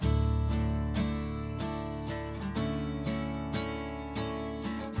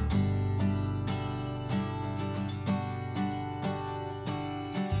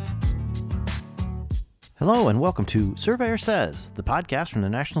Hello and welcome to Surveyor Says, the podcast from the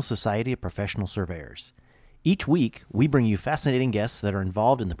National Society of Professional Surveyors. Each week, we bring you fascinating guests that are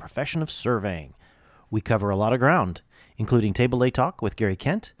involved in the profession of surveying. We cover a lot of ground, including Table A Talk with Gary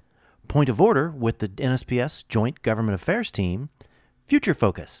Kent, Point of Order with the NSPS Joint Government Affairs Team, Future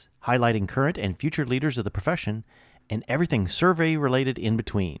Focus, highlighting current and future leaders of the profession, and everything survey-related in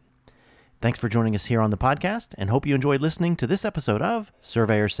between. Thanks for joining us here on the podcast, and hope you enjoyed listening to this episode of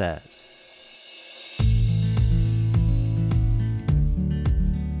Surveyor Says.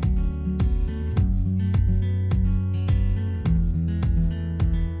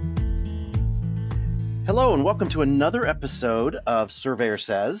 Hello and welcome to another episode of Surveyor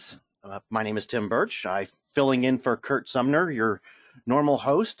Says. My name is Tim Burch. I'm filling in for Kurt Sumner, your normal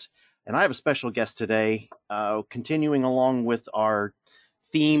host, and I have a special guest today, continuing along with our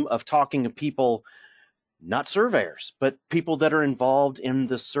theme of talking to people, not surveyors, but people that are involved in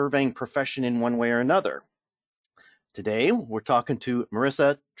the surveying profession in one way or another. Today, we're talking to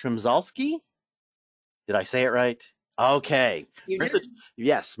Marisa Trzemzalski. Did I say it right? Okay.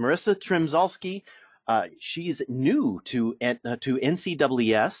 Yes, Marisa Trzemzalski. She's new to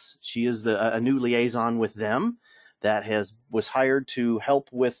NCEES. She is a new liaison with them that was hired to help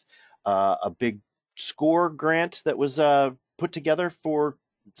with a big SCORE grant that was put together for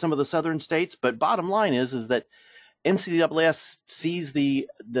some of the southern states. But bottom line is that NCEES sees the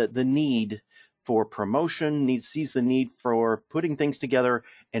need for promotion, sees the need for putting things together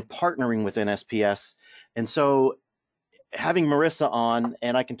and partnering with NSPS. And so having Marisa on,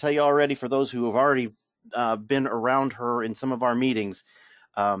 and I can tell you already, for those who have already been around her in some of our meetings,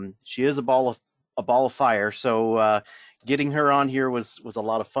 she is a ball of fire. So getting her on here was a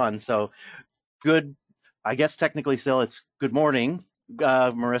lot of fun. So good. I guess technically still it's good morning,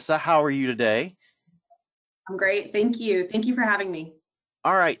 Marisa. How are you today? I'm great. Thank you. Thank you for having me.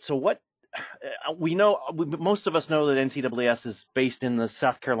 All right. So what we know, most of us know that NCEES is based in the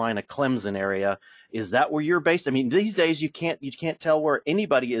South Carolina, Clemson area. Is that where you're based? I mean, these days you can't tell where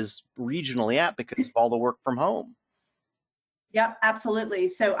anybody is regionally at because of all the work from home. Yep, absolutely.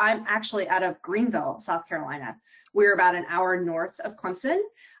 So I'm actually out of Greenville, South Carolina. We're about an hour north of Clemson.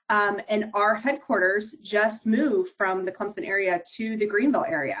 And our headquarters just moved from the Clemson area to the Greenville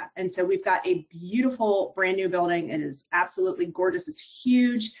area. And so we've got a beautiful brand new building. It is absolutely gorgeous. It's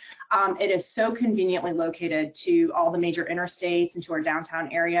huge. It is so conveniently located to all the major interstates and to our downtown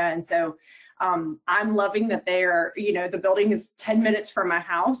area. And so I'm loving that the building is 10 minutes from my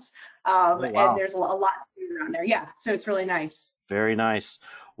house. Oh, wow. And there's a lot to do around there. Yeah. So it's really nice. Very nice.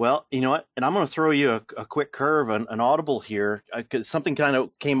 Well, you know what? And I'm going to throw you a quick curve, an audible here, because something kind of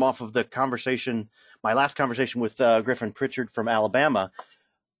came off of the conversation, my last conversation with Griffin Pritchard from Alabama.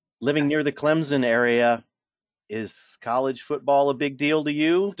 Living near the Clemson area, is college football a big deal to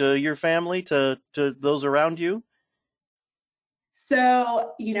you, to your family, to those around you?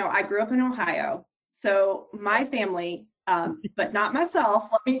 So, I grew up in Ohio. So my family, but not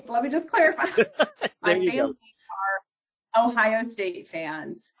myself. Let me just clarify. My family are Ohio State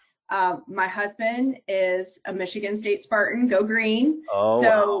fans. My husband is a Michigan State Spartan. Go Green. Oh,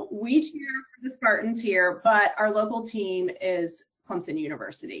 so wow. We cheer for the Spartans here, but our local team is Clemson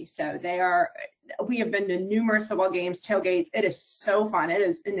University. So we have been to numerous football games, tailgates. It is so fun. It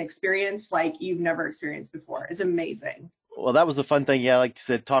is an experience like you've never experienced before. It's amazing. Well, that was the fun thing. Yeah, like you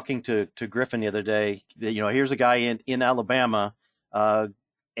said, talking to Griffin the other day, that, here's a guy in Alabama,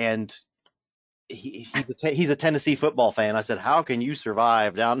 and he's a Tennessee football fan. I said, how can you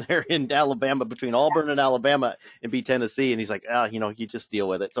survive down there in Alabama, between Auburn and Alabama, and be Tennessee? And he's like, you just deal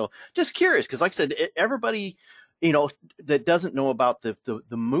with it. So just curious, because like I said, everybody, that doesn't know about the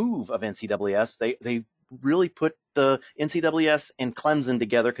move of NCEES, they really put the NCEES and Clemson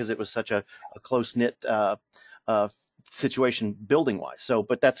together because it was such a close-knit situation building wise. So,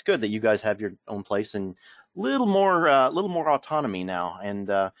 but that's good that you guys have your own place and little more autonomy now. And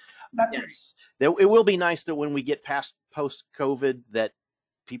that's yes, it will be nice that when we get past post-COVID, that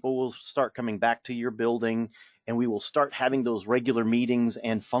people will start coming back to your building, and we will start having those regular meetings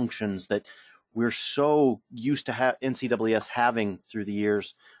and functions that we're so used to NCEES having through the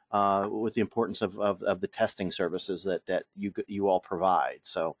years, with the importance of the testing services that you all provide.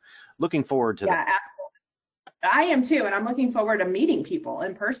 So, looking forward to that. Yeah, absolutely. I am too, and I'm looking forward to meeting people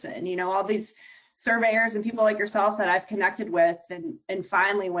in person. All these surveyors and people like yourself that I've connected with, and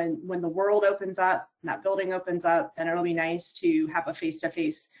finally, when the world opens up, and that building opens up, then it'll be nice to have a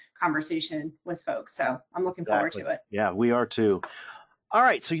face-to-face conversation with folks. So I'm looking forward to it. Yeah, we are too. All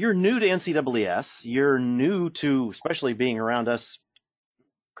right, so you're new to NCEES. You're new to, especially being around us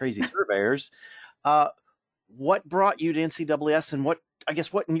crazy surveyors. What brought you to NCEES, and what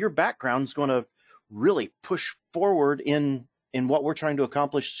in your background is going to really push forward in what we're trying to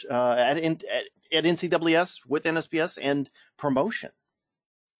accomplish at NCEES with NSPS and promotion.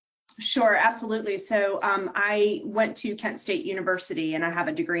 Sure, absolutely. So I went to Kent State University and I have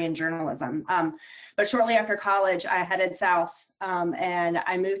a degree in journalism. But shortly after college, I headed south and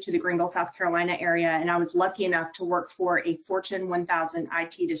I moved to the Greenville, South Carolina area. And I was lucky enough to work for a Fortune 1000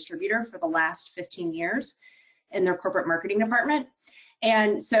 IT distributor for the last 15 years in their corporate marketing department.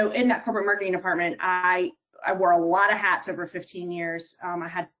 And so in that corporate marketing department, I wore a lot of hats over 15 years. I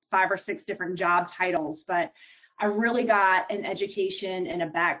had 5 or 6 different job titles, but I really got an education and a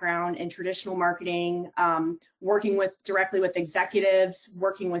background in traditional marketing, working directly with executives,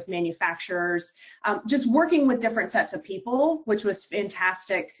 working with manufacturers, just working with different sets of people, which was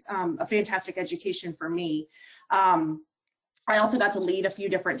fantastic, a fantastic education for me. I also got to lead a few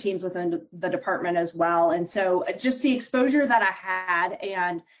different teams within the department as well. And so just the exposure that I had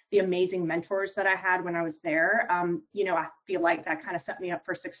and the amazing mentors that I had when I was there, I feel like that kind of set me up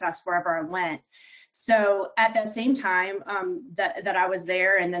for success wherever I went. So at the same time that I was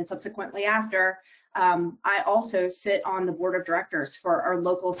there, and then subsequently after, I also sit on the board of directors for our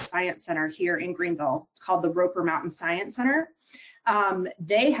local science center here in Greenville. It's called the Roper Mountain Science Center.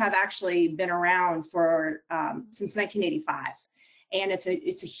 They have actually been around for since 1985. And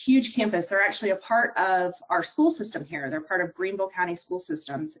it's a huge campus. They're actually a part of our school system here. They're part of Greenville County School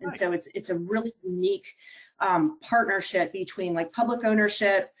Systems. And so it's a really unique partnership between like public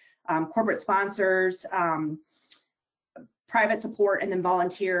ownership, corporate sponsors, private support, and then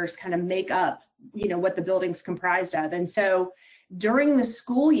volunteers kind of make up, what the building's comprised of. And so during the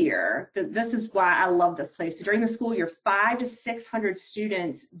school year, this is why I love this place. So during the school year, 500 to 600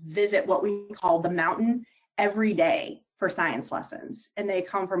 students visit what we call the mountain every day for science lessons. And they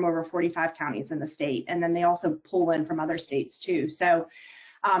come from over 45 counties in the state. And then they also pull in from other states too. So,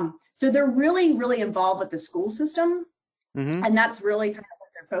 so they're really, really involved with the school system. Mm-hmm. And that's really kind of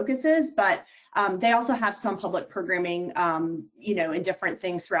focus is, but they also have some public programming, and different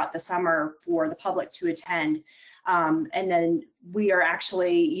things throughout the summer for the public to attend. And then we are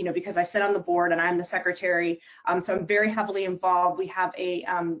actually, because I sit on the board and I'm the secretary, so I'm very heavily involved. We have a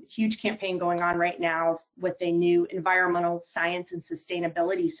huge campaign going on right now with a new environmental science and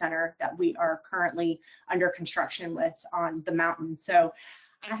sustainability center that we are currently under construction with on the mountain. So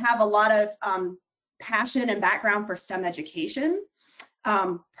I have a lot of passion and background for STEM education.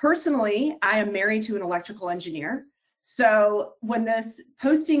 Personally, I am married to an electrical engineer. So when this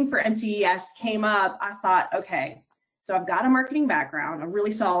posting for NCEES came up, I thought, okay, so I've got a marketing background, a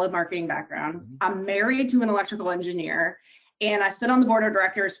really solid marketing background. Mm-hmm. I'm married to an electrical engineer, and I sit on the board of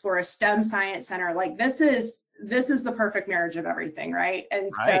directors for a STEM science center. Like this is the perfect marriage of everything, right?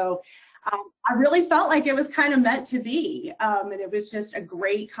 And right. So I really felt like it was kind of meant to be. And it was just a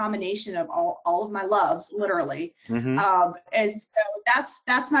great combination of all of my loves, literally. Mm-hmm. And so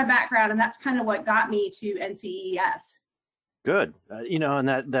that's my background, and that's kind of what got me to NCEES. Good. And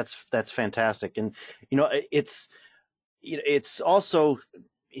that's fantastic. And, it's also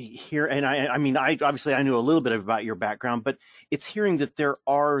here, and I mean, I knew a little bit about your background, but it's hearing that there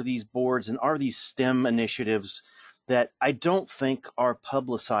are these boards and are these STEM initiatives that I don't think are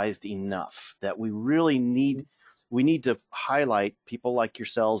publicized enough, that we really need to highlight people like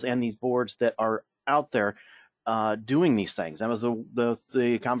yourselves and these boards that are out there doing these things. That was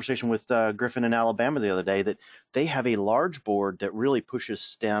the conversation with Griffin in Alabama the other day, that they have a large board that really pushes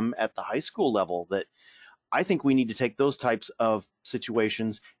STEM at the high school level, that I think we need to take those types of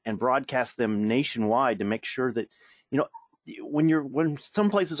situations and broadcast them nationwide to make sure that, when some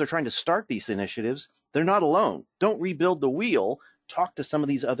places are trying to start these initiatives, they're not alone. Don't rebuild the wheel. Talk to some of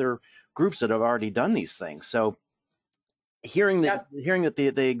these other groups that have already done these things. So hearing that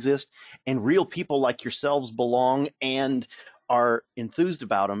they exist and real people like yourselves belong and are enthused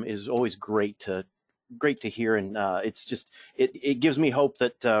about them is always great to hear. And it's just it gives me hope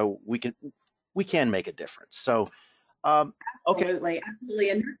that we can make a difference. So absolutely,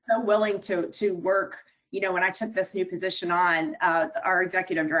 and they're so willing to work. When I took this new position on, our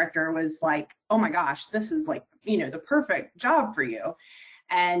executive director was like, oh my gosh, this is like, the perfect job for you.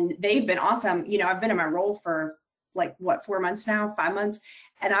 And they've been awesome. I've been in my role for 4 months now, 5 months.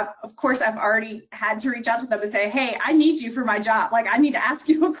 And I've already had to reach out to them and say, hey, I need you for my job. Like, I need to ask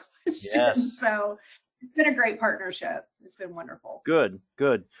you a question. Yes. So it's been a great partnership. It's been wonderful. Good.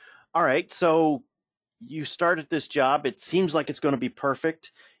 All right. So you started this job. It seems like it's going to be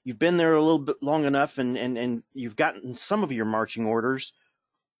perfect. You've been there a little bit long enough, and you've gotten some of your marching orders.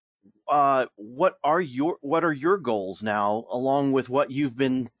 What are your goals now, along with what you've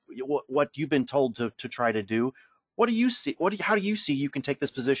been told to try to do? What do you see? How do you see you can take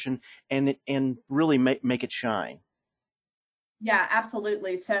this position and really make it shine? Yeah,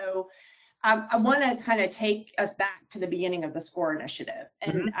 absolutely. So I want to kind of take us back to the beginning of the SCORE initiative.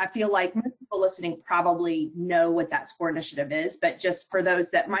 And I feel like most people listening probably know what that SCORE initiative is, but just for those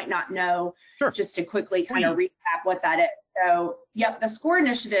that might not know, Sure. Just to quickly kind of recap what that is. So, yep, the SCORE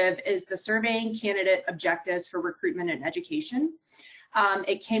initiative is the Surveying Candidate Objectives for Recruitment and Education.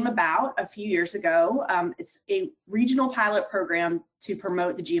 It came about a few years ago. It's a regional pilot program to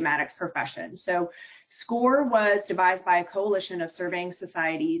promote the geomatics profession. So SCORE was devised by a coalition of surveying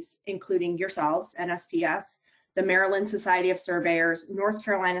societies, including yourselves, NSPS, the Maryland Society of Surveyors, North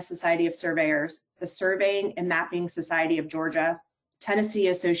Carolina Society of Surveyors, the Surveying and Mapping Society of Georgia, Tennessee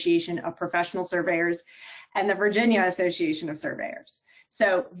Association of Professional Surveyors, and the Virginia Association of Surveyors.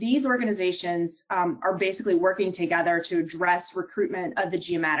 So these organizations are basically working together to address recruitment of the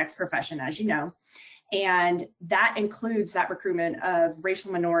geomatics profession, as you know, and that includes that recruitment of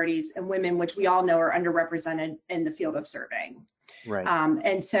racial minorities and women, which we all know are underrepresented in the field of surveying. Right.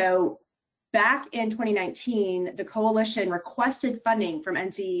 And so back in 2019, the coalition requested funding from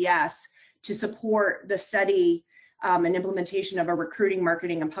NCEES to support the study and implementation of a recruiting,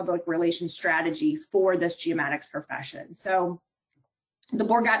 marketing, and public relations strategy for this geomatics profession. So the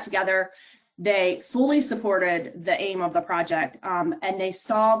board got together, they fully supported the aim of the project, and they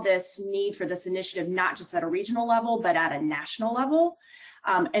saw this need for this initiative, not just at a regional level, but at a national level.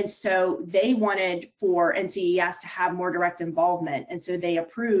 And so they wanted for NCEES to have more direct involvement. And so they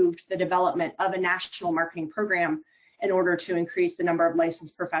approved the development of a national marketing program in order to increase the number of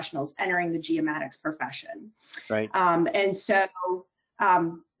licensed professionals entering the geomatics profession. Right. And so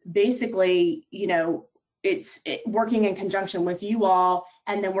basically, you know, it's working in conjunction with you all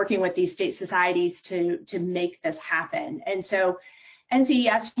and then working with these state societies to make this happen. And so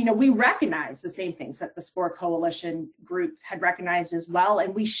NCEES, you know, we recognize the same things that the SCORE Coalition group had recognized as well,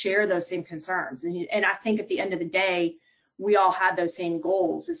 and we share those same concerns. And I think at the end of the day, we all had those same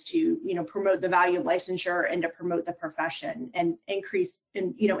goals, is to, you know, promote the value of licensure and to promote the profession and increase,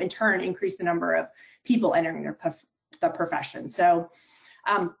 and, you know, in turn, increase the number of people entering the profession. So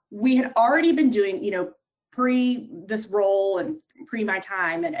we had already been doing, you know, pre this role and pre my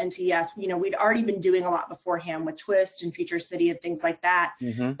time at NCEES, you know, we'd already been doing a lot beforehand with Twist and Future City and things like that.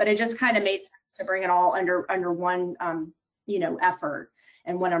 But it just kind of made sense to bring it all under one, you know, effort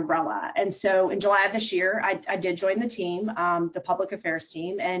and one umbrella. And so in July of this year, I did join the team, the public affairs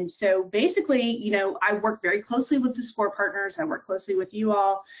team. And so basically, you know, I work very closely with the SCORE partners. I work closely with you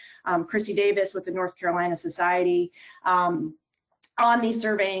all, Christy Davis with the North Carolina Society, on these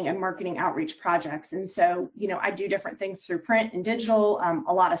surveying and marketing outreach projects. And so, you know, I do different things through print and digital,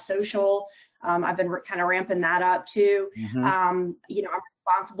 a lot of social. I've been kind of ramping that up too. You know, I'm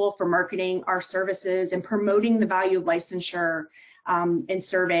responsible for marketing our services and promoting the value of licensure in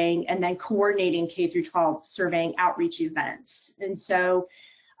surveying, and then coordinating K through 12 surveying outreach events. And so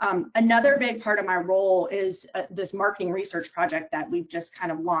another big part of my role is this marketing research project that we've just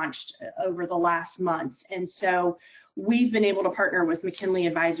kind of launched over the last month. And so we've been able to partner with McKinley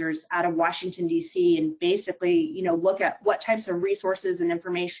Advisors out of Washington, D.C., and basically, you know, look at what types of resources and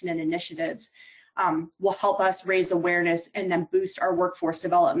information and initiatives will help us raise awareness and then boost our workforce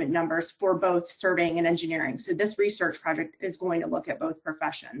development numbers for both surveying and engineering. So this research project is going to look at both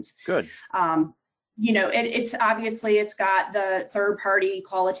professions. Good. You know, it's obviously, it's got the third-party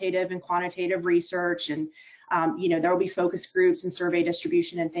qualitative and quantitative research, and you know, there will be focus groups and survey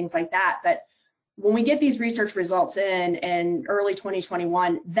distribution and things like that. But when we get these research results in early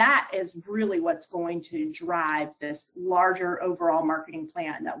 2021, that is really what's going to drive this larger overall marketing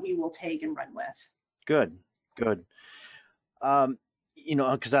plan that we will take and run with. Good. You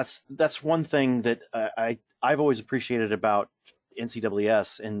know, because that's one thing that I've always appreciated about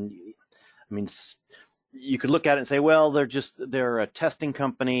NCEES. And I mean, you could look at it and say, well, they're a testing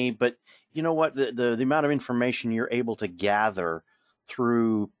company, but you know what? The amount of information you're able to gather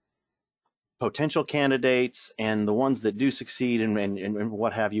through potential candidates and the ones that do succeed and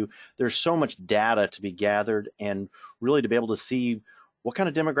what have you, there's so much data to be gathered, and really to be able to see what kind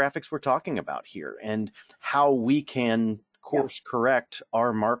of demographics we're talking about here and how we can course correct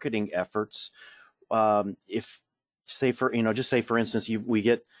our marketing efforts. If say for instance, we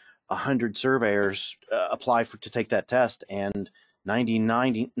get 100 surveyors apply to take that test, and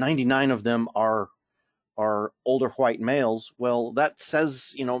 99 of them are older white males. Well, that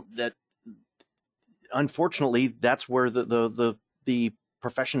says, you know, that unfortunately, that's where the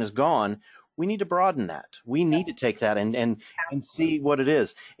profession has gone. We need to broaden that. We need to take that and see what it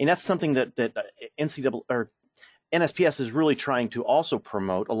is. And that's something that NCEES or NSPS is really trying to also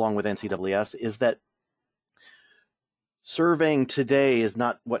promote, along with NCEES, is that surveying today is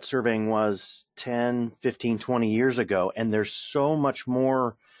not what surveying was 10, 15, 20 years ago. And there's so much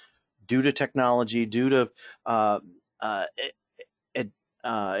more due to technology, due to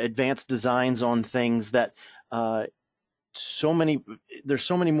advanced designs on things that there's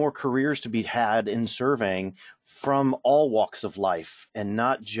so many more careers to be had in surveying from all walks of life, and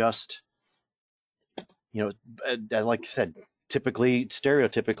not just, like I said,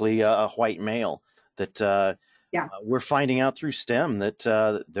 stereotypically a white male. That we're finding out through STEM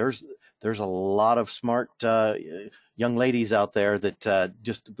that there's a lot of smart young ladies out there that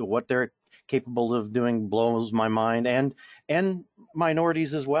just what they're capable of doing blows my mind, and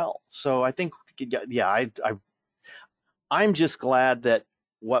minorities as well. So I think, I'm just glad that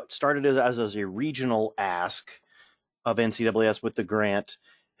what started as a regional ask of NCEES with the grant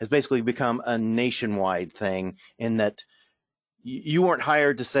has basically become a nationwide thing, in that you weren't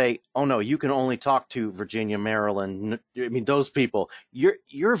hired to say, oh no, you can only talk to Virginia, Maryland. I mean, those people.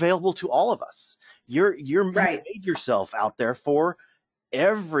 You're available to all of us. You're Right. You made yourself out there for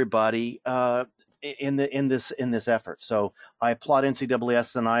everybody in this effort. So I applaud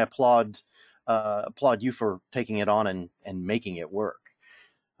NCEES, and I applaud you for taking it on and making it work.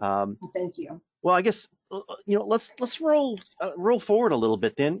 Thank you. Well, I guess let's roll forward a little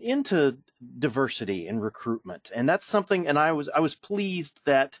bit then into diversity and recruitment, and that's something. And I was pleased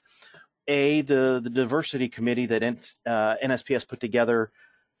that the diversity committee that NSPS put together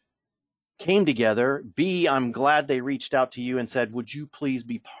came together. B, I'm glad they reached out to you and said, would you please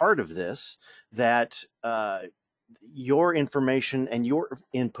be part of this? That your information and your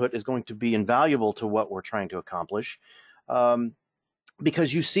input is going to be invaluable to what we're trying to accomplish.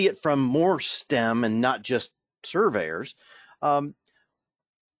 Because you see it from more STEM and not just surveyors.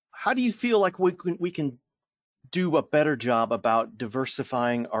 How do you feel like we can do a better job about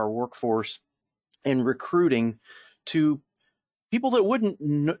diversifying our workforce and recruiting to people that wouldn't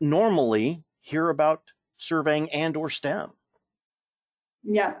normally hear about surveying and or STEM?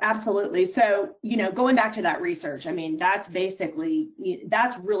 Yeah, absolutely. So, going back to that research, I mean, that's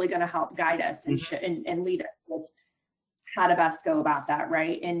really going to help guide us and lead us with how to best go about that,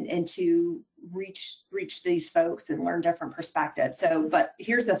 right? And to reach these folks and learn different perspectives. So, but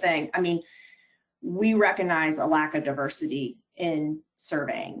here's the thing. I mean, we recognize a lack of diversity in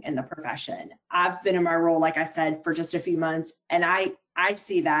surveying in the profession. I've been in my role, like I said, for just a few months, and I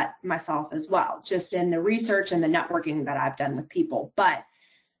see that myself as well, just in the research and the networking that I've done with people. But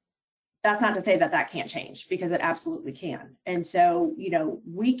that's not to say that can't change, because it absolutely can. And so,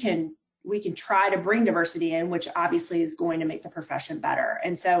 we can try to bring diversity in, which obviously is going to make the profession better.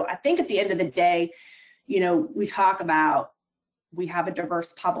 And so I think at the end of the day, we talk about, we have a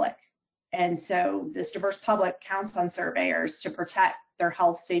diverse public. And so this diverse public counts on surveyors to protect their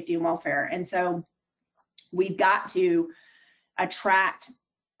health, safety, and welfare. And so we've got to attract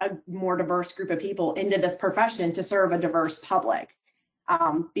a more diverse group of people into this profession to serve a diverse public.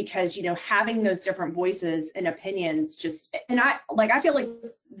 Because, having those different voices and opinions I feel like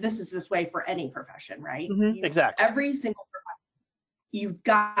this is this way for any profession, right? Mm-hmm, exactly. Every single profession, you've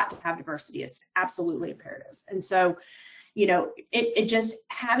got to have diversity. It's absolutely imperative. And so, it just,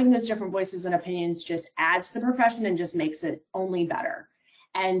 having those different voices and opinions just adds to the profession and just makes it only better.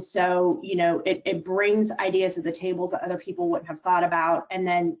 And so, it brings ideas to the tables that other people wouldn't have thought about. And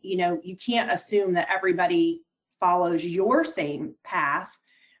then, you can't assume that everybody follows your same path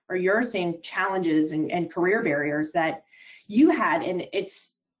or your same challenges and career barriers that you had. And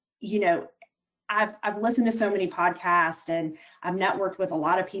it's, I've listened to so many podcasts and I've networked with a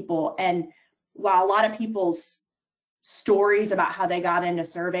lot of people. And while a lot of people's stories about how they got into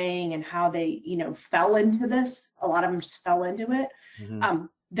surveying and how they, fell into this, a lot of them just fell into it. Mm-hmm.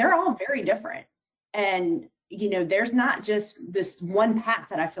 They're all very different. And there's not just this one path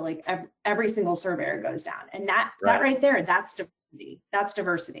that I feel like every single surveyor goes down. And that right there, that's diversity. That's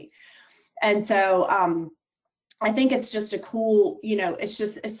diversity. And so I think it's just a cool,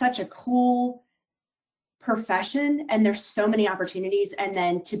 it's such a cool profession, and there's so many opportunities. And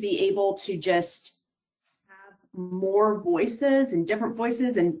then to be able to just have more voices and different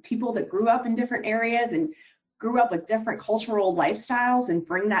voices and people that grew up in different areas and grew up with different cultural lifestyles and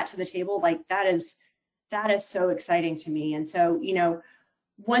bring that to the table, like that is so exciting to me. And so,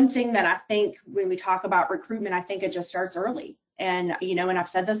 one thing that I think when we talk about recruitment, I think it just starts early. And, and I've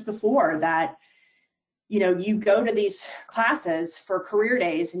said this before, that, you go to these classes for career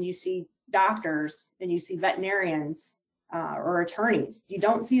days and you see doctors and you see veterinarians or attorneys. You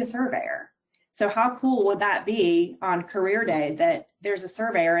don't see a surveyor. So how cool would that be on career day that there's a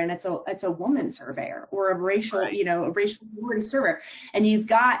surveyor and it's a woman surveyor or a racial, right, a racial minority surveyor. And you've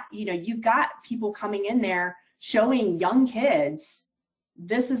got people coming in there showing young kids,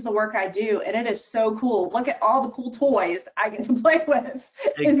 this is the work I do, and it is so cool. Look at all the cool toys I get to play with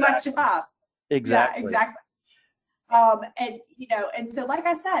in my job. Exactly. Yeah, exactly. And and so like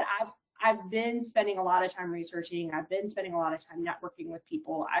I said, I've been spending a lot of time researching. I've been spending a lot of time networking with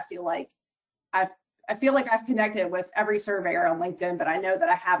people. I feel like I've connected with every surveyor on LinkedIn, but I know that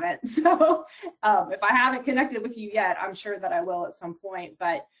I haven't. So if I haven't connected with you yet, I'm sure that I will at some point.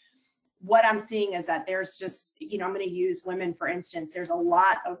 But what I'm seeing is that there's just, I'm going to use women, for instance. There's a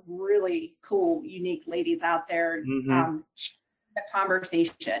lot of really cool, unique ladies out there, the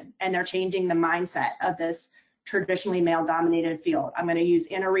conversation, and they're changing the mindset of this traditionally male-dominated field. I'm going to use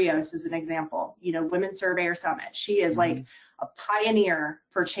Anna Rios as an example. Women's Surveyor Summit. She is like a pioneer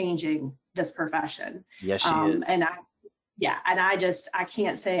for changing this profession. Yes, she is. And I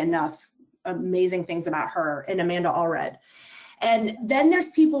can't say enough amazing things about her, and Amanda Allred. And then there's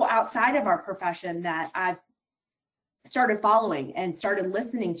people outside of our profession that I've started following and started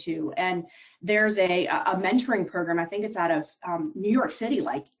listening to. And there's a mentoring program, I think it's out of New York City,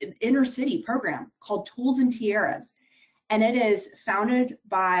 like an inner city program called Tools and Tiaras. And it is founded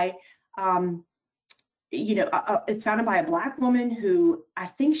by, it's founded by a Black woman who, I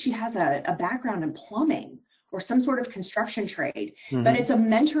think she has a background in plumbing or some sort of construction trade, but it's a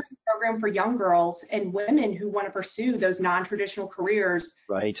mentoring program for young girls and women who want to pursue those non-traditional careers,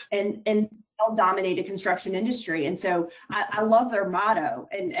 right? And dominated construction industry. And so I love their motto,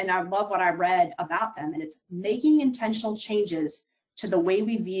 and I love what I read about them. And it's making intentional changes to the way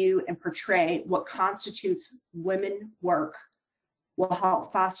we view and portray what constitutes women work will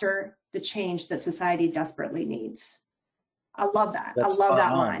help foster the change that society desperately needs. I love that. I love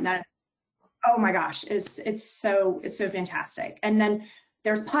that line. Oh my gosh, it's so fantastic. And then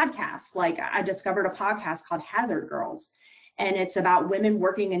there's podcasts. Like I discovered a podcast called Hazard Girls, and it's about women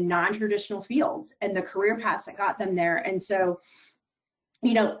working in non-traditional fields and the career paths that got them there. And so,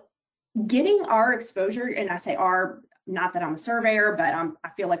 getting our exposure, and I say our, not that I'm a surveyor, but I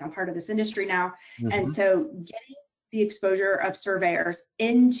feel like I'm part of this industry now. And so getting the exposure of surveyors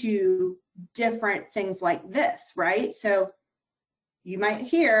into different things like this, right? So you might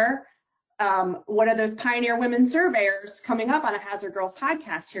hear one of those pioneer women surveyors coming up on a Hazard Girls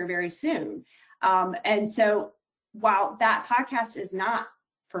podcast here very soon. And so while that podcast is not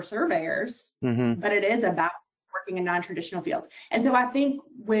for surveyors, but it is about working in non-traditional fields. And so I think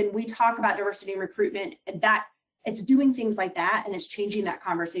when we talk about diversity in recruitment, that it's doing things like that, and it's changing that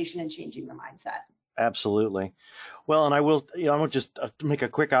conversation and changing the mindset. Absolutely. Well, and I will just make a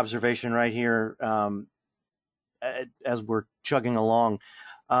quick observation right here as we're chugging along.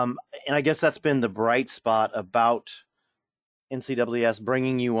 And I guess that's been the bright spot about NCEES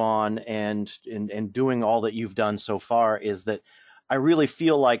bringing you on and doing all that you've done so far, is that I really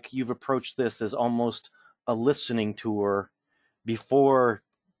feel like you've approached this as almost a listening tour before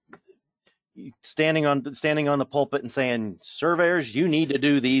standing on the pulpit and saying, surveyors, you need to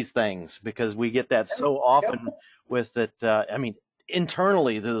do these things, because we get that so often with it.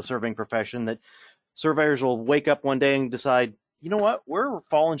 Internally to the surveying profession, that surveyors will wake up one day and decide, you know what, we're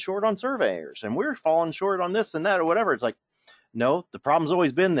falling short on surveyors and we're falling short on this and that or whatever. It's like, no, the problem's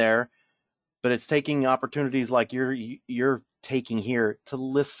always been there, but it's taking opportunities like you're taking here to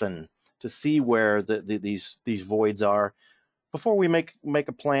listen, to see where these voids are before we make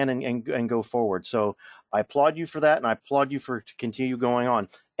a plan and go forward. So I applaud you for that, and I applaud you to continue going on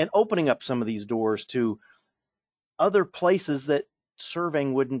and opening up some of these doors to other places that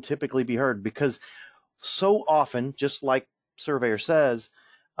surveying wouldn't typically be heard, because so often, just like Surveyor Says,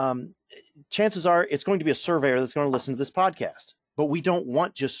 chances are it's going to be a surveyor that's going to listen to this podcast. But we don't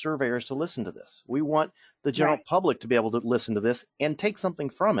want just surveyors to listen to this. We want the general public to be able to listen to this and take something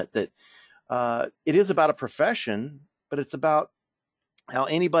from it. That it is about a profession, but it's about how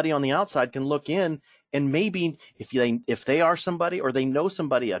anybody on the outside can look in, and maybe if they are somebody, or they know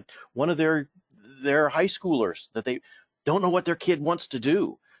somebody, one of their high schoolers that they don't know what their kid wants to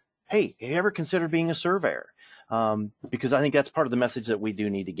do. Hey, have you ever considered being a surveyor? Because I think that's part of the message that we do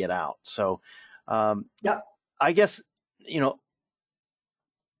need to get out. So, I guess,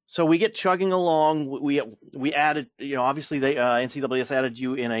 so we get chugging along. We added, obviously NCEES added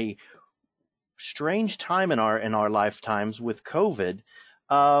you in a strange time in our lifetimes with COVID.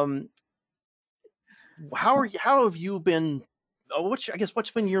 How have you been?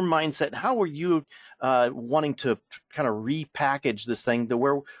 What's been your mindset? How are you wanting to kind of repackage this thing to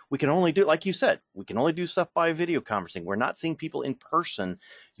where we can only do, like you said, we can only do stuff by video conferencing. We're not seeing people in person.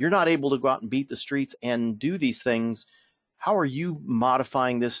 You're not able to go out and beat the streets and do these things. How are you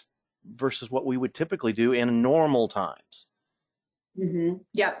modifying this versus what we would typically do in normal times?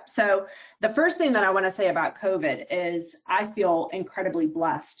 Yep. So the first thing that I want to say about COVID is I feel incredibly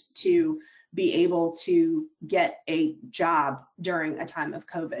blessed to be able to get a job during a time of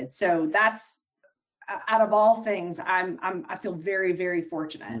COVID. So that's, out of all things, I feel very, very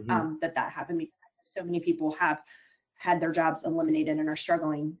fortunate that happened, because so many people have had their jobs eliminated and are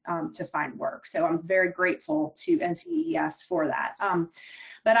struggling to find work. So I'm very grateful to NCEES for that.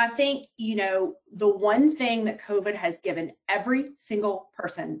 But I think, the one thing that COVID has given every single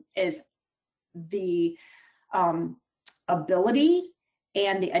person is the ability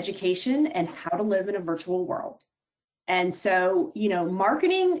and the education and how to live in a virtual world. And so,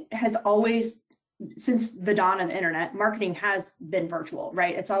 marketing has always, since the dawn of the internet, marketing has been virtual,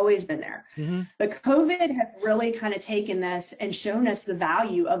 right? It's always been there. But COVID has really kind of taken this and shown us the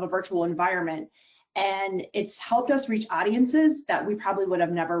value of a virtual environment. And it's helped us reach audiences that we probably would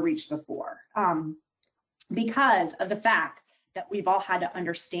have never reached before, because of the fact that we've all had to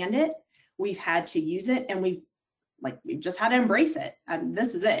understand it, we've had to use it, and we've just had to embrace it.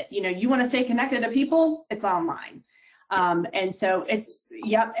 This is it. You want to stay connected to people, it's online. And so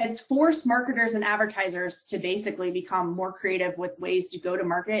it's forced marketers and advertisers to basically become more creative with ways to go to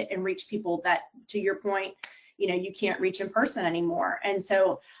market and reach people that, to your point, you can't reach in person anymore. And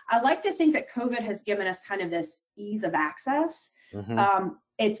so I like to think that COVID has given us kind of this ease of access.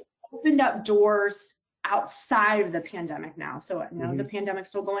 It's opened up doors outside of the pandemic now. So I know the pandemic's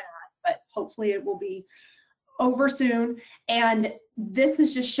still going on, but hopefully it will be over soon. And this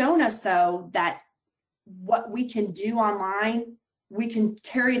has just shown us, though, that what we can do online, we can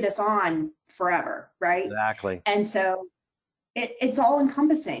carry this on forever, right? Exactly. And so it's all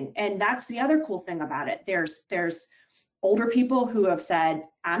encompassing. And that's the other cool thing about it. There's older people who have said,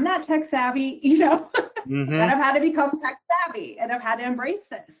 I'm not tech savvy, and I've had to become tech savvy and I've had to embrace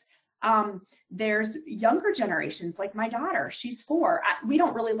this. There's younger generations, like my daughter, she's 4. We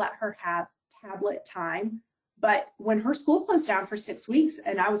don't really let her have tablet time, but when her school closed down for 6 weeks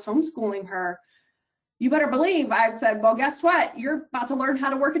and I was homeschooling her, you better believe I've said, well, guess what? You're about to learn how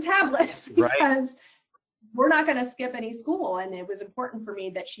to work a tablet, because we're not going to skip any school. And it was important for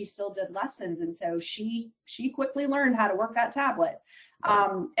me that she still did lessons. And so she quickly learned how to work that tablet.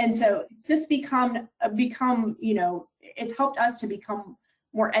 And so just become, it's helped us to become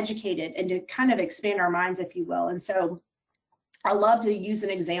more educated and to kind of expand our minds, if you will. And so I love to use an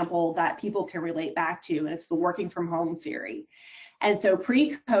example that people can relate back to, and it's the working from home theory. And so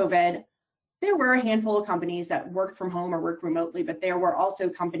pre-COVID, there were a handful of companies that worked from home or worked remotely, but there were also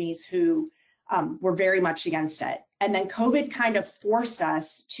companies who were very much against it. And then COVID kind of forced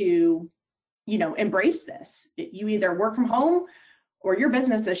us to, embrace this. You either work from home or your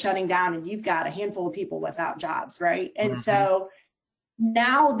business is shutting down and you've got a handful of people without jobs, right? And so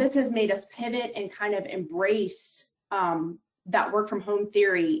now this has made us pivot and kind of embrace that work from home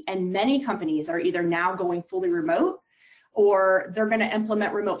theory. And many companies are either now going fully remote, or they're going to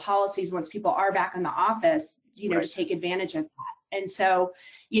implement remote policies once people are back in the office, to take advantage of that. And so,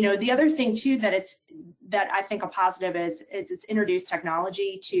 the other thing too that I think a positive is it's introduced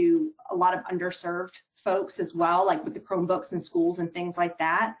technology to a lot of underserved folks as well, like with the Chromebooks in schools and things like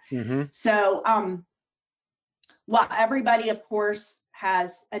that. So, while everybody, of course,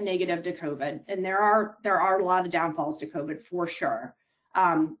 has a negative to COVID, and there are a lot of downfalls to COVID for sure,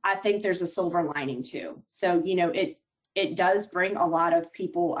 I think there's a silver lining too. So, it does bring a lot of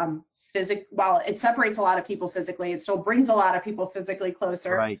people while it separates a lot of people physically, it still brings a lot of people physically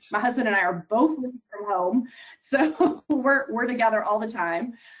closer. Right. My husband and I are both working from home, so we're together all the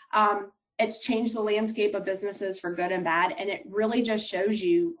time. It's changed the landscape of businesses for good and bad, and it really just shows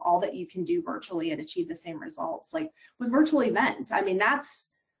you all that you can do virtually and achieve the same results. Like with virtual events, I mean, that's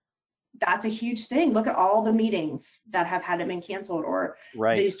a huge thing. Look at all the meetings that have had to be canceled, or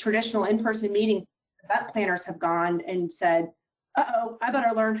these traditional in-person meetings. Event planners have gone and said, uh-oh, I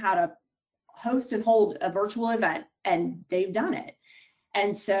better learn how to host and hold a virtual event, and they've done it.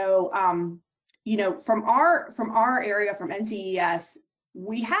 And so, from our area, from NCEES,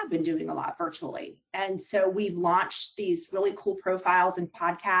 we have been doing a lot virtually. And so we've launched these really cool profiles and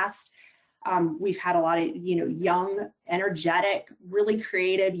podcasts. We've had a lot of, young, energetic, really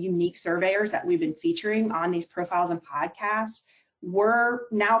creative, unique surveyors that we've been featuring on these profiles and podcasts. We're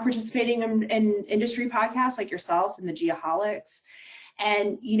now participating in industry podcasts like yourself and the Geoholics.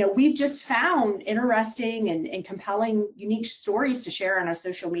 And, we've just found interesting and compelling, unique stories to share on our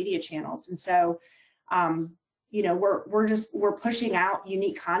social media channels. And so, we're pushing out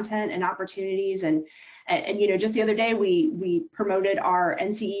unique content and opportunities. And just the other day, we promoted our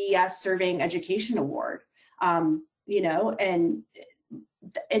NCEES Surveying Education Award, and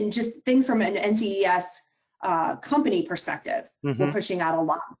just things from an NCEES company perspective, Mm-hmm. we're pushing out a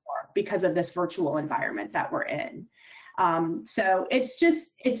lot more because of this virtual environment that we're in. So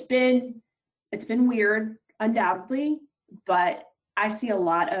it's been weird, undoubtedly, but I see a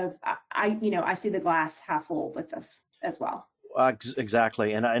lot of, I see the glass half full with this as well.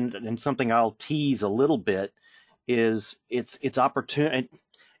 Exactly. And something I'll tease a little bit is it's opportunity.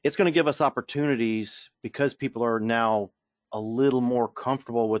 It's going to give us opportunities because people are now a little more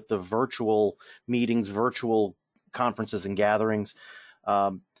comfortable with the virtual meetings, virtual conferences and gatherings.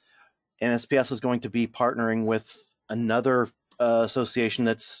 NSPS is going to be partnering with another association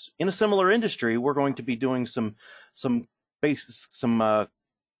that's in a similar industry. We're going to be doing some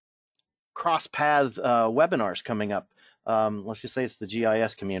cross-path webinars coming up. Let's just say it's the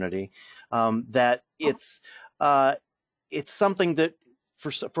GIS community. That it's something that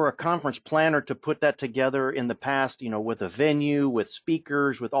for a conference planner to put that together in the past, with a venue, with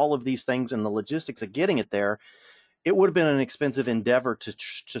speakers, with all of these things and the logistics of getting it there, it would have been an expensive endeavor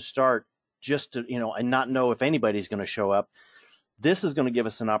to start just to, and not know if anybody's going to show up. This is going to give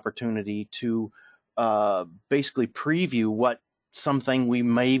us an opportunity to basically preview what something we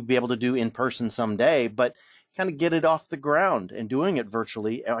may be able to do in person someday, but kind of get it off the ground and doing it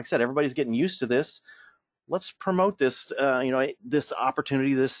virtually. Like I said, everybody's getting used to this. Let's promote this, this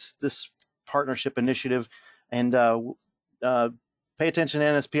opportunity, this partnership initiative, and pay attention to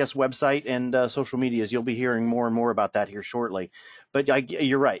NSPS website and social medias. You'll be hearing more and more about that here shortly. But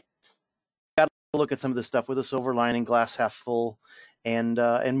you're right. Got to look at some of this stuff with a silver lining, glass half full, and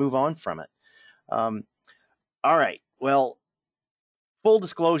move on from it. All right. Well, full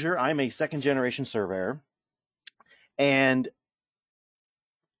disclosure, I'm a second-generation surveyor, and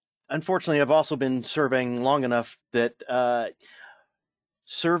unfortunately, I've also been surveying long enough that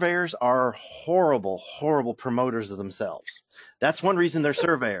surveyors are horrible promoters of themselves. That's one reason they're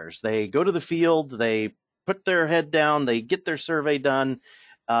surveyors. They go to the field, they put their head down, they get their survey done.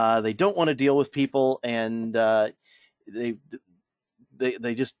 They don't want to deal with people, and they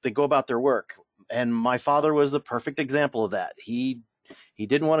go about their work. And my father was the perfect example of that. He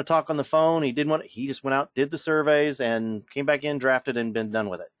didn't want to talk on the phone. He just went out, did the surveys, and came back in, drafted, and been done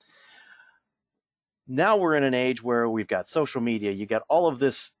with it. Now we're in an age where we've got social media. You got all of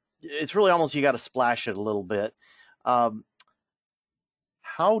this. It's really almost, you got to splash it a little bit. How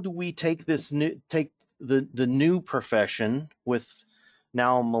do we take the new profession with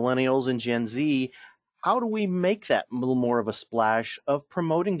now millennials and Gen Z? How do we make that a little more of a splash of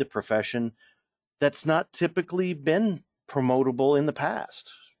promoting the profession that's not typically been promotable in the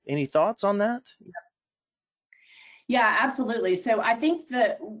past? Any thoughts on that? Yeah, absolutely. So I think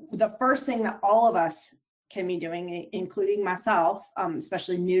that the first thing that all of us can be doing, including myself,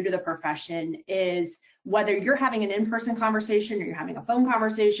 especially new to the profession, is whether you're having an in-person conversation or you're having a phone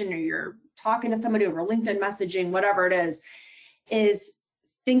conversation or you're talking to somebody over LinkedIn messaging, whatever it is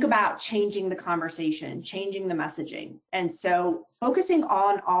think about changing the conversation, changing the messaging. And so focusing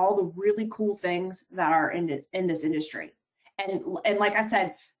on all the really cool things that are in this industry. And like I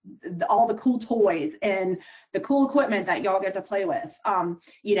said, all the cool toys and the cool equipment that y'all get to play with,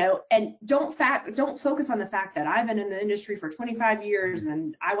 and don't focus on the fact that I've been in the industry for 25 years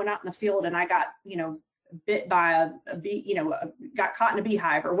and I went out in the field and I got, bit by a bee, got caught in a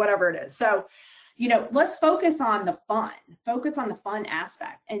beehive or whatever it is. So, let's focus on the fun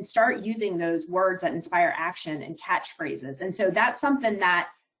aspect and start using those words that inspire action and catchphrases. And so that's something that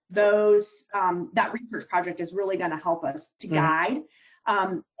that research project is really going to help us to guide,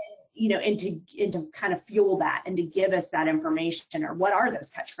 and to kind of fuel that and to give us that information, or what are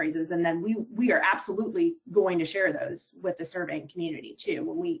those catchphrases. And then we are absolutely going to share those with the surveying community too,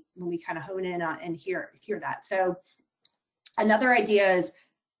 when we kind of hone in on and hear that. So another idea is,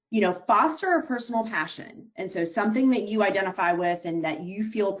 foster a personal passion. And so something that you identify with and that you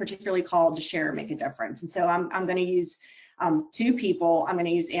feel particularly called to share, make a difference. And so I'm going to use two people. I'm going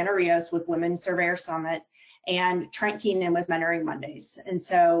to use Anna Rios with Women Surveyor Summit and Trent Keenan with Mentoring Mondays. And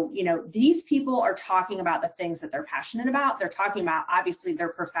so, these people are talking about the things that they're passionate about. They're talking about, obviously, their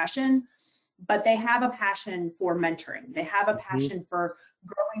profession, but they have a passion for mentoring. They have a passion for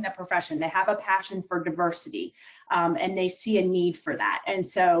growing the profession. They have a passion for diversity, and they see a need for that. And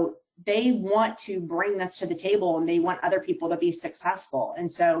so they want to bring this to the table, and they want other people to be successful.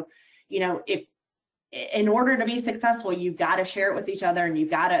 And so, in order to be successful, you've got to share it with each other, and you've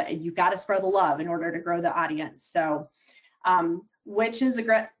got to spread the love in order to grow the audience. So, which is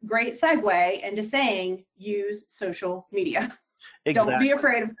a great segue into saying, use social media. Exactly. Don't be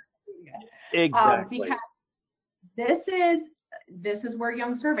afraid of social media. Exactly. Because this is where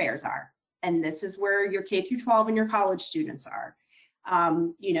young surveyors are, and this is where your K through 12 and your college students are.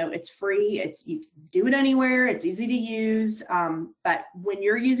 It's free. You can do it anywhere. It's easy to use. But when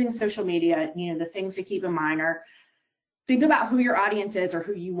you're using social media, the things to keep in mind are, think about who your audience is or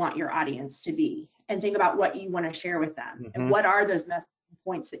who you want your audience to be, and think about what you want to share with them and what are those message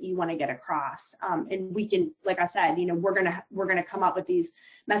points that you want to get across. And we can, like I said, we're gonna come up with these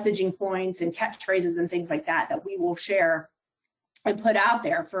messaging points and catchphrases and things like that we will share and put out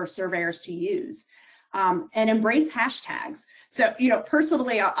there for surveyors to use. And embrace hashtags. So,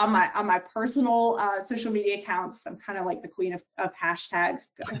 personally on my personal social media accounts, I'm kind of like the queen of hashtags.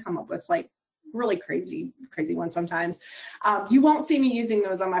 I come up with like really crazy ones sometimes. You won't see me using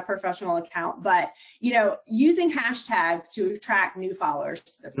those on my professional account, but using hashtags to attract new followers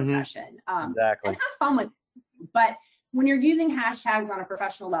to the profession. Exactly. And have fun with it. But when you're using hashtags on a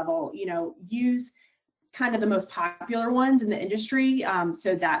professional level, use kind of the most popular ones in the industry,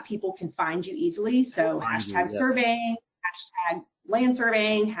 so that people can find you easily. So hashtag surveying, hashtag land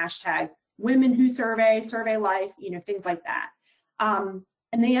surveying, hashtag women who survey life, things like that.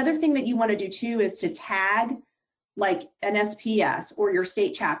 And the other thing that you want to do too is to tag like NSPS or your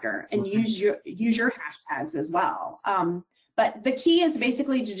state chapter and use your hashtags as well. But the key is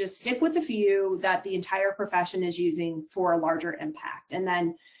basically to just stick with a few that the entire profession is using for a larger impact. And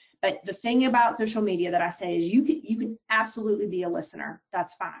then, but the thing about social media that I say is you can absolutely be a listener.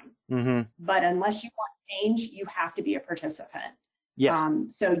 That's fine. But unless you want change, you have to be a participant. Yes.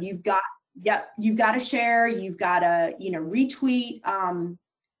 So you've got to share, you've got to, retweet,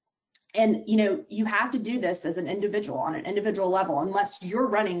 and, you have to do this as an individual on an individual level, unless you're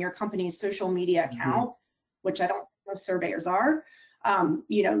running your company's social media account, which I don't know if surveyors are.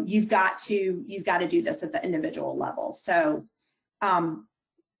 You've got to do this at the individual level. So,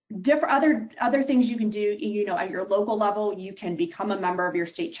 different other things you can do, at your local level, you can become a member of your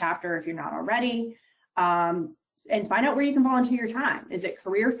state chapter if you're not already, and find out where you can volunteer your time. Is it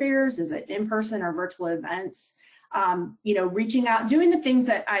career fairs? Is it in-person or virtual events? Reaching out, doing the things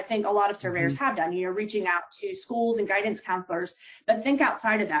that I think a lot of surveyors have done, reaching out to schools and guidance counselors, but think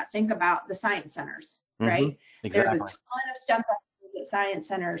outside of that. Think about the science centers, right? Exactly. There's a ton of STEM at science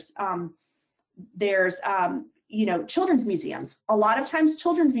centers. There's, children's museums. A lot of times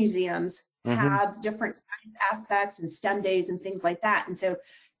children's museums have different science aspects and STEM days and things like that. And so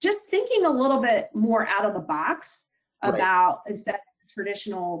just thinking a little bit more out of the box about, instead of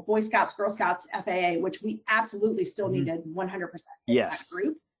traditional Boy Scouts, Girl Scouts, FAA, which we absolutely still need to 100% that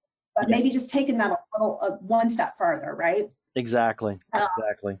group, but maybe just taking that one step further, right? Exactly.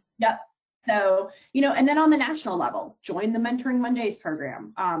 Exactly. Yep. So, and then on the national level, join the Mentoring Mondays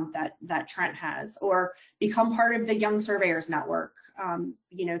program that Trent has, or become part of the Young Surveyors Network,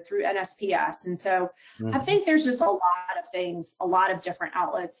 through NSPS. And so I think there's just a lot of things, a lot of different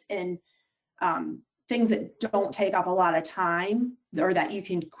outlets, and things that don't take up a lot of time, or that you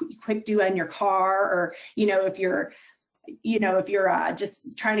can quick do in your car, or, if you're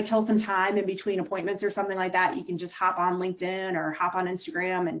just trying to kill some time in between appointments or something like that, you can just hop on LinkedIn or hop on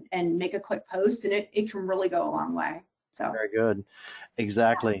Instagram and make a quick post, and it can really go a long way. So very good.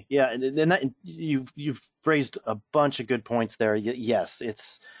 Exactly. Yeah. And that, you've raised a bunch of good points there. Yes.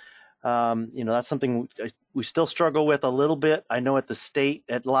 It's, that's something we still struggle with a little bit. I know at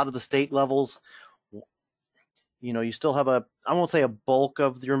a lot of the state levels, you still have I won't say a bulk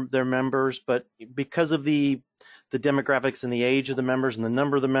of their members, but because of the demographics and the age of the members and the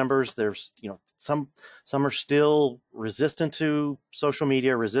number of the members, there's, some are still resistant to social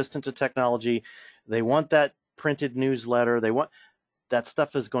media, resistant to technology. They want that printed newsletter. That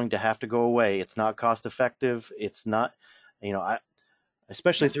stuff is going to have to go away. It's not cost effective. It's not,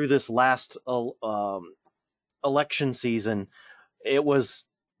 especially through this last election season, it was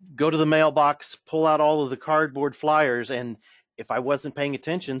go to the mailbox, pull out all of the cardboard flyers, and if I wasn't paying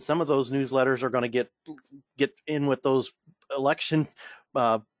attention, some of those newsletters are going to get in with those election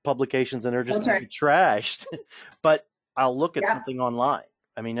publications, and they're just going to be trashed. But I'll look at something online.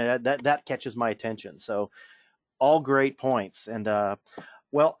 I mean, that catches my attention. So, all great points. And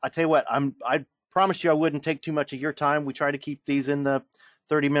well, I tell you what, I promised you I wouldn't take too much of your time. We try to keep these in the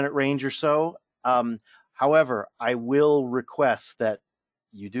 30-minute range or so. However, I will request that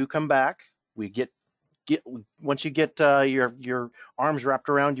you do come back. We get once you get your arms wrapped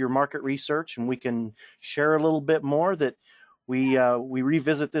around your market research, and we can share a little bit more, that we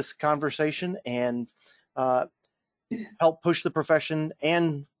revisit this conversation and help push the profession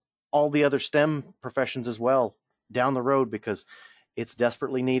and all the other STEM professions as well down the road, because it's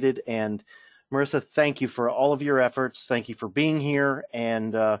desperately needed. And Marisa, thank you for all of your efforts. Thank you for being here.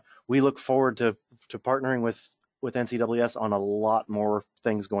 And we look forward to partnering with NCEES on a lot more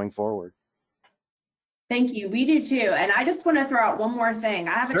things going forward. Thank you. We do too. And I just want to throw out one more thing.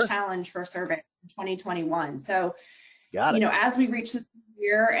 I have a Sure. challenge for survey in 2021. So, Got it. as we reach this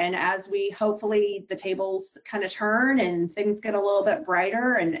year and as we hopefully the tables kind of turn and things get a little bit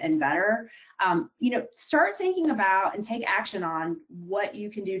brighter and better, start thinking about and take action on what you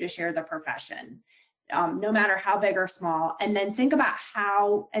can do to share the profession, no matter how big or small. And then think about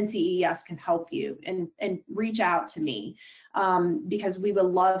how NCEES can help you and reach out to me, because we would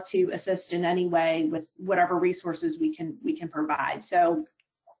love to assist in any way with whatever resources we can provide. So,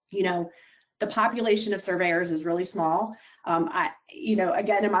 the population of surveyors is really small.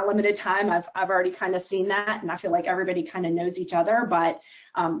 Again, in my limited time, I've already kind of seen that, and I feel like everybody kind of knows each other. But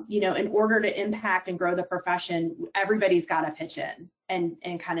in order to impact and grow the profession, everybody's got to pitch in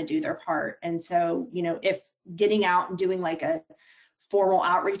and kind of do their part. And so, if getting out and doing like a formal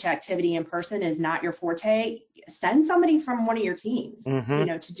outreach activity in person is not your forte, send somebody from one of your teams,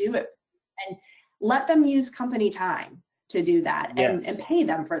 to do it, and let them use company time to do that, and pay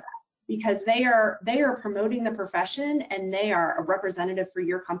them for that. Because they are promoting the profession and they are a representative for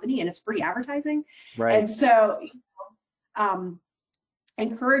your company, and it's free advertising. Right. And so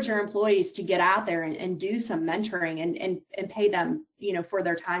encourage your employees to get out there and do some mentoring and pay them, for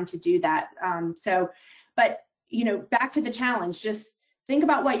their time to do that. But back to the challenge, just think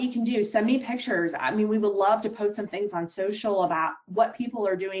about what you can do. Send me pictures. I mean, we would love to post some things on social about what people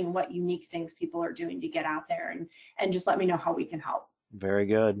are doing, what unique things people are doing to get out there, and just let me know how we can help. Very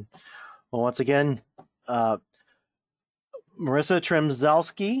good. Well, once again, Marisa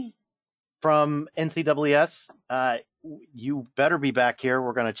Trzemzalski from NCEES, you better be back here.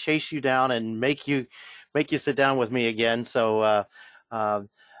 We're going to chase you down and make you sit down with me again. So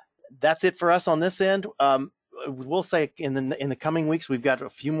that's it for us on this end. We'll say in the coming weeks, we've got a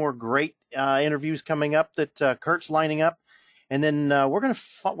few more great interviews coming up that Kurt's lining up, and then we're going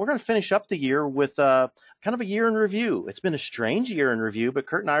to finish up the year with kind of a year in review. It's been a strange year in review, but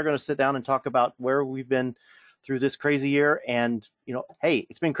Kurt and I are going to sit down and talk about where we've been through this crazy year. And, hey,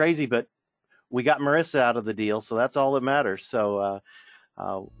 it's been crazy, but we got Marisa out of the deal, so that's all that matters. So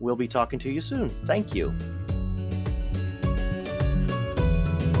we'll be talking to you soon. Thank you.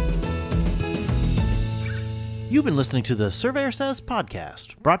 You've been listening to the Surveyor Says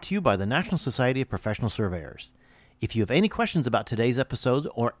podcast, brought to you by the National Society of Professional Surveyors. If you have any questions about today's episode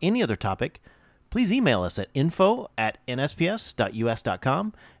or any other topic, please email us at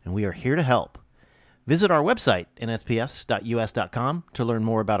info@nsps.us.com, and we are here to help. Visit our website, nsps.us.com, to learn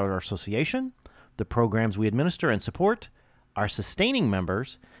more about our association, the programs we administer and support, our sustaining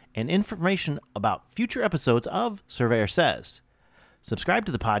members, and information about future episodes of Surveyor Says. Subscribe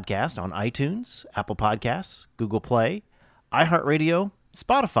to the podcast on iTunes, Apple Podcasts, Google Play, iHeartRadio,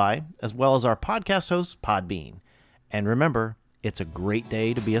 Spotify, as well as our podcast host, Podbean. And remember, it's a great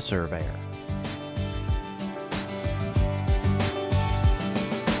day to be a surveyor.